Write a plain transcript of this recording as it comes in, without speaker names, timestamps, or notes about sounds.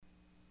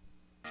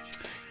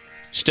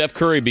Steph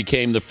Curry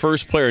became the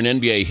first player in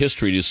NBA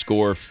history to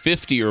score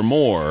 50 or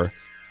more,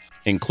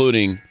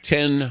 including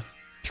 10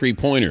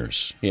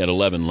 three-pointers. He had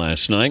 11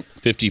 last night,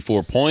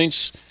 54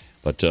 points,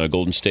 but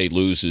Golden State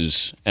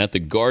loses at the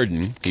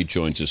Garden. He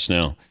joins us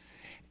now.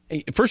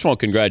 First of all,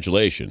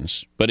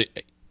 congratulations, but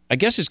I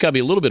guess it's got to be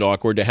a little bit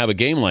awkward to have a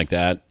game like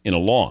that in a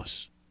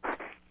loss.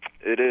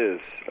 It is.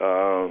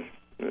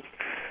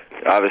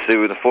 Obviously,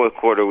 with the fourth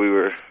quarter, it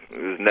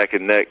was neck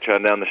and neck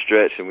trying down the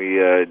stretch, and we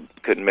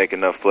couldn't make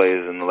enough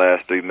plays in the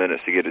last 3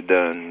 minutes to get it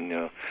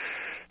done.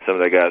 Some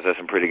of the guys had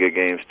some pretty good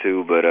games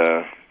too, but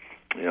it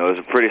was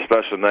a pretty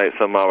special night.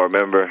 Something I'll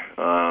remember.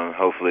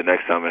 Hopefully,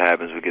 next time it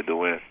happens, we get the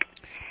win.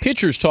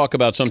 Pitchers talk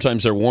about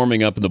sometimes they're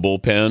warming up in the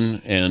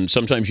bullpen, and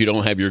sometimes you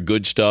don't have your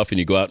good stuff and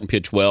you go out and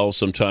pitch well.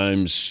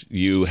 Sometimes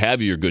you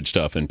have your good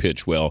stuff and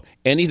pitch well.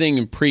 Anything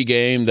in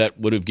pregame that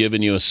would have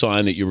given you a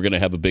sign that you were going to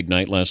have a big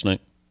night last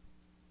night?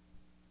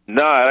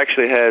 No, I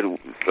actually had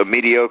a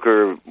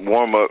mediocre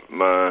warm-up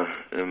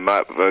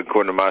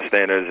according to my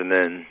standards, and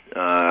then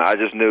I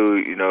just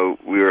knew,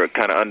 we were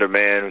kind of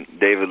undermanned.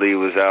 David Lee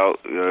was out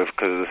because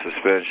of the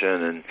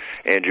suspension, and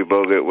Andrew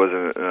Bogut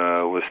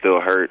was still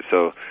hurt,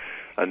 so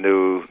I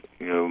knew,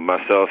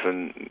 myself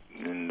and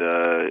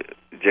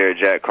Jared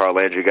Jack, Carl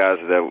Landry guys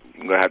that were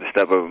going to have to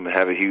step up and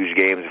have a huge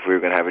game if we were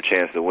going to have a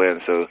chance to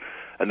win. So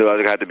I knew I was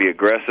going to have to be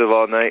aggressive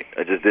all night.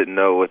 I just didn't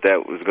know what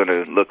that was going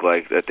to look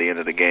like at the end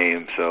of the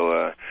game.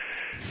 So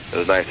it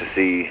was nice to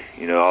see,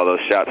 all those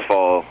shots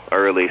fall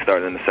early,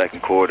 starting in the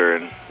second quarter,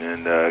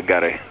 and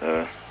got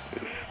a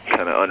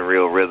kind of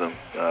unreal rhythm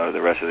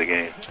the rest of the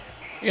game.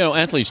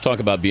 Athletes talk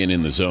about being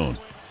in the zone.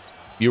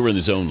 You were in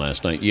the zone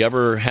last night. You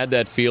ever had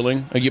that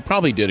feeling? You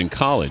probably did in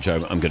college,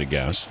 I'm going to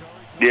guess.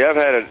 Yeah, I've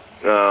had it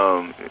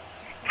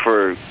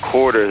for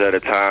quarters at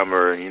a time,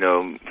 or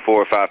 4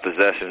 or 5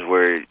 possessions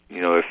where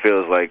it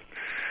feels like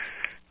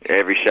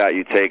every shot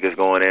you take is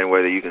going in,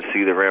 whether you can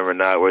see the rim or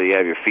not, whether you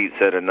have your feet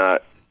set or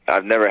not.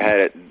 I've never had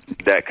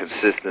it that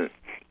consistent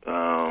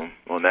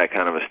on that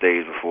kind of a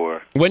stage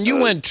before. When you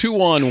went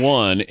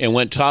 2-on-1 and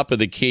went top of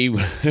the key,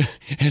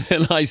 and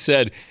then I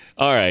said,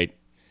 all right,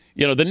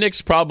 the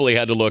Knicks probably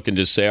had to look and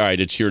just say, all right,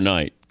 it's your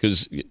night.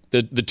 Because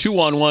the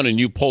 2-on-1 and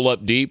you pull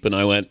up deep, and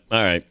I went,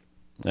 all right,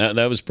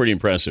 that was pretty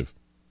impressive.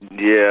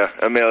 Yeah,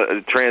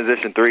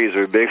 transition threes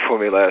were big for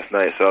me last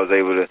night, so I was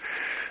able to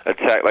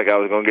attack like I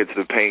was going to get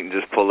to the paint and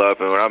just pull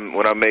up. And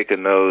when I'm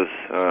making those,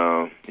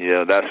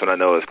 that's when I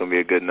know it's going to be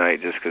a good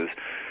night, just because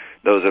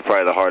those are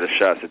probably the hardest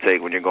shots to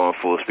take when you're going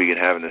full speed and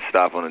having to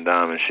stop on a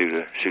dime and shoot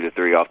a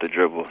three off the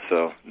dribble.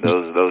 So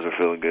those are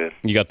feeling good.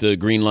 You got the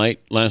green light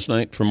last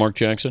night from Mark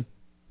Jackson?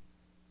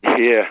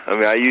 Yeah,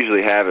 I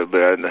usually have it,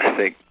 but I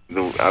think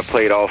I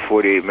played all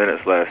 48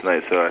 minutes last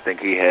night, so I think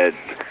he had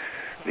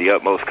the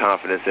utmost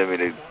confidence in me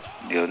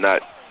to,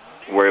 not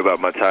worry about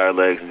my tired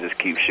legs and just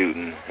keep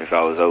shooting if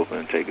I was open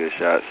and take good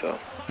shots. So,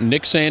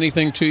 Nick say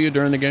anything to you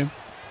during the game?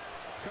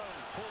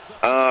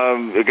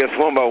 I guess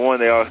one by one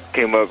they all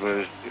came up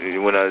and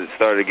when I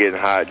started getting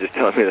hot, just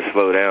telling me to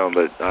slow down.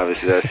 But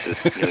obviously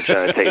that's just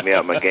trying to take me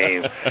out of my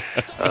game,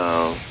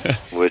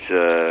 which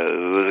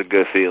was a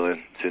good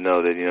feeling to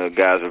know that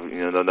guys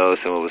were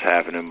noticing what was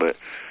happening. But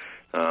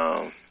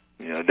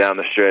down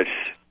the stretch,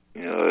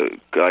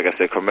 like I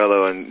said,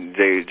 Carmelo and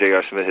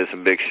J.R. Smith hit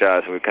some big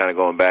shots, and we were kind of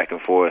going back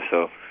and forth.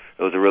 So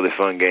it was a really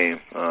fun game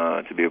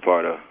to be a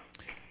part of.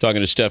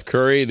 Talking to Steph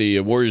Curry, the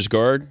Warriors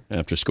guard,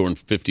 after scoring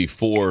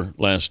 54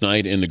 last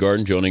night in the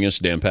Garden, joining us,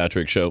 Dan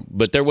Patrick Show.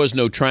 But there was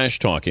no trash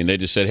talking. They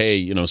just said,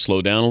 hey,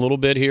 slow down a little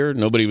bit here.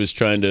 Nobody was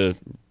trying to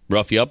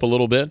rough you up a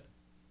little bit?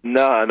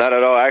 No, not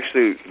at all.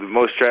 Actually, the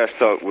most trash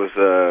talk was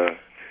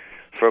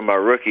from my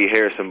rookie,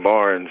 Harrison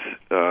Barnes.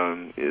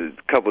 A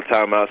couple of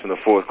timeouts in the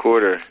fourth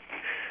quarter.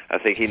 I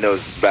think he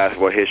knows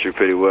basketball history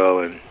pretty well,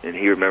 and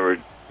he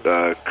remembered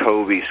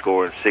Kobe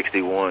scoring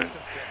 61.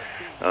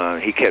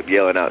 He kept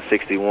yelling out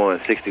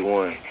 61,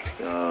 61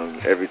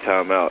 every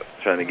time out,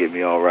 trying to get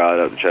me all riled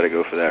up to try to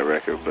go for that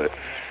record. But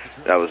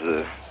that was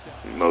the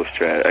most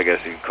trash. I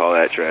guess you could call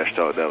that trash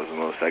talk. That was the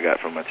most I got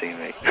from my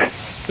teammate.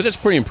 But that's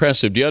pretty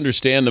impressive. Do you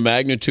understand the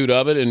magnitude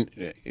of it?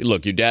 And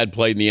look, your dad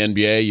played in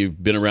the NBA.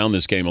 You've been around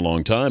this game a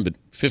long time. But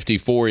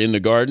 54 in the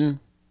Garden,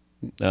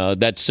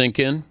 that sink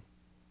in?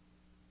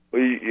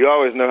 Well, you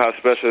always know how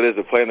special it is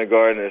to play in the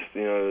Garden.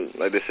 It's,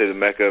 like they say, the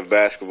mecca of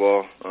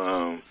basketball.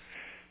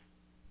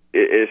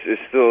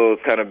 It's still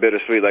kind of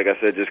bittersweet, like I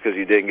said, just because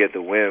you didn't get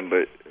the win.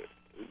 But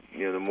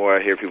the more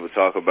I hear people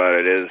talk about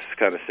it, it is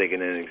kind of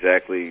sinking in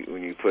exactly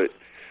when you put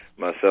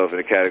myself in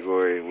a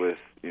category with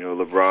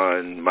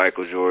LeBron,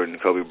 Michael Jordan,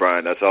 Kobe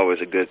Bryant. That's always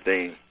a good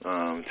thing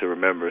to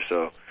remember.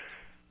 So,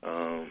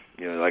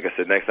 like I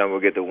said, next time we'll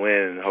get the win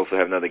and hopefully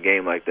have another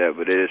game like that.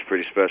 But it is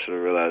pretty special to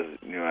realize,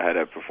 I had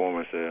that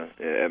performance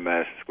at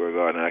Madison Square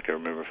Garden and I can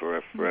remember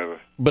forever.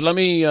 But let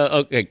me,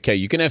 okay,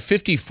 you can have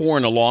 54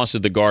 in a loss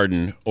at the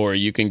Garden, or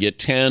you can get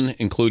 10,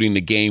 including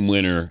the game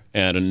winner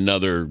at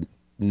another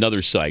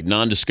another site,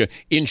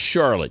 in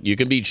Charlotte. You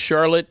can beat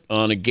Charlotte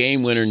on a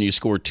game winner and you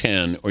score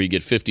 10, or you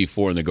get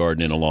 54 in the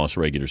Garden in a lost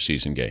regular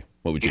season game.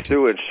 What would you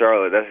do? In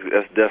Charlotte,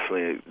 that's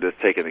definitely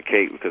taking the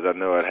cake, because I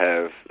know I'd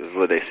have,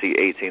 what they see,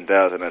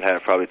 18,000. I'd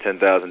have probably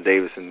 10,000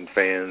 Davidson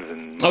fans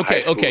and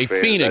okay.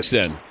 Fans. Phoenix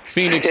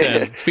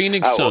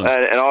Suns.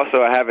 And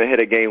also, I haven't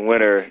hit a game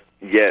winner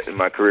yet in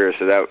my career,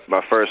 so that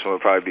my first one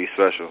would probably be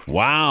special.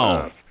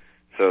 Wow.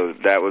 So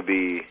that would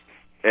be.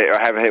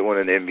 I haven't hit one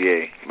in the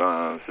NBA,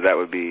 so that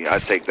would be.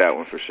 I'd take that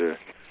one for sure.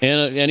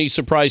 And any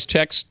surprise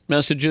text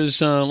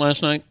messages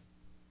last night?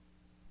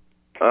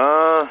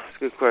 That's a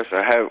good question.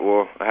 I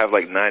have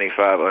like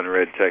 95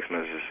 unread text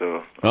messages,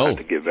 so I'll have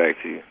to get back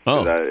to you. It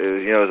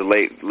was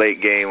a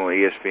late game on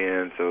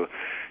ESPN, so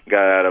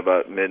got out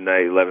about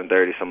midnight,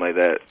 11:30, something like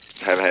that.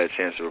 Haven't had a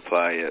chance to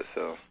reply yet.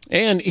 So.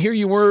 And here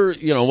you were,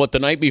 the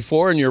night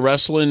before, and you're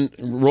wrestling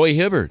Roy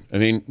Hibbert. I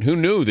mean, who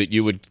knew that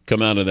you would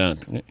come out of that?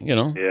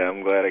 Yeah,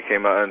 I'm glad I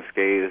came out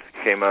unscathed.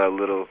 Came out a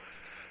little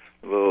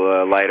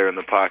lighter in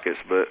the pockets,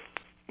 but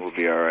we'll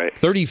be all right.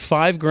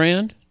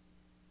 $35,000?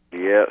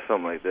 Yeah,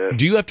 something like that.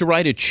 Do you have to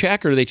write a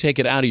check, or do they take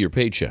it out of your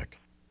paycheck?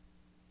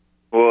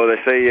 Well, they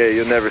say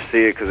you'll never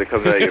see it because it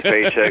comes out of your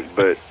paycheck,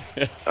 but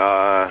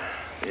I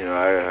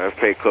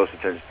pay close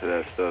attention to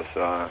that stuff,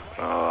 so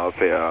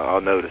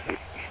I'll notice it.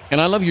 And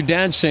I love your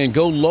dad saying,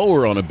 "Go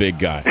lower on a big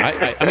guy."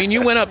 I mean,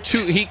 you went up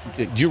do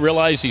you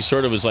realize he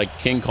sort of was like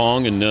King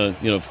Kong and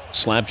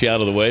slapped you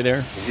out of the way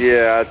there?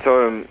 Yeah, I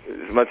told him.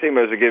 My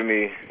teammates were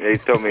they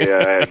told me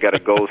I got a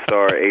gold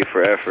star, A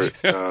for effort.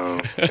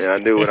 And I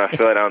knew when I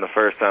fell down the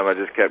first time, I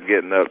just kept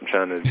getting up and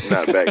trying to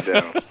not back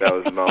down. That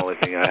was the only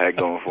thing I had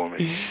going for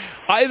me.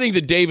 I think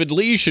that David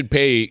Lee should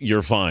pay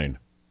your fine.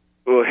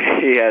 Well,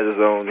 he has his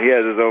own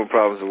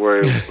problems to worry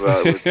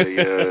about with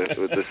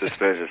the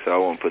suspension, so I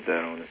won't put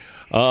that on it.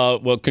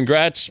 Well,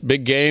 congrats,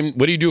 big game.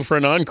 What do you do for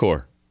an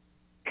encore?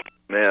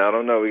 Man, I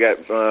don't know. We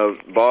got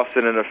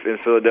Boston and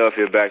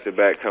Philadelphia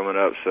back-to-back coming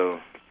up, so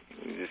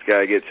we just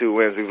got to get 2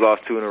 wins. We've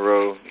lost 2 in a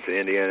row to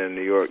Indiana and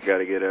New York. Got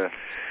to get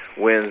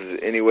wins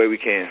any way we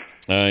can.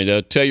 All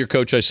right, tell your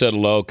coach I said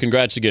hello.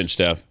 Congrats again,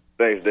 Steph.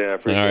 Thanks, Dan. I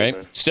appreciate it. All right,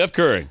 man. Steph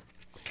Curry.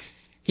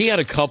 He had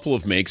a couple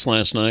of makes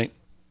last night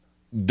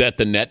that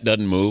the net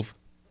doesn't move.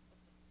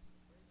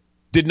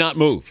 Did not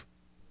move.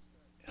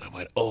 And I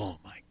went, oh,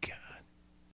 my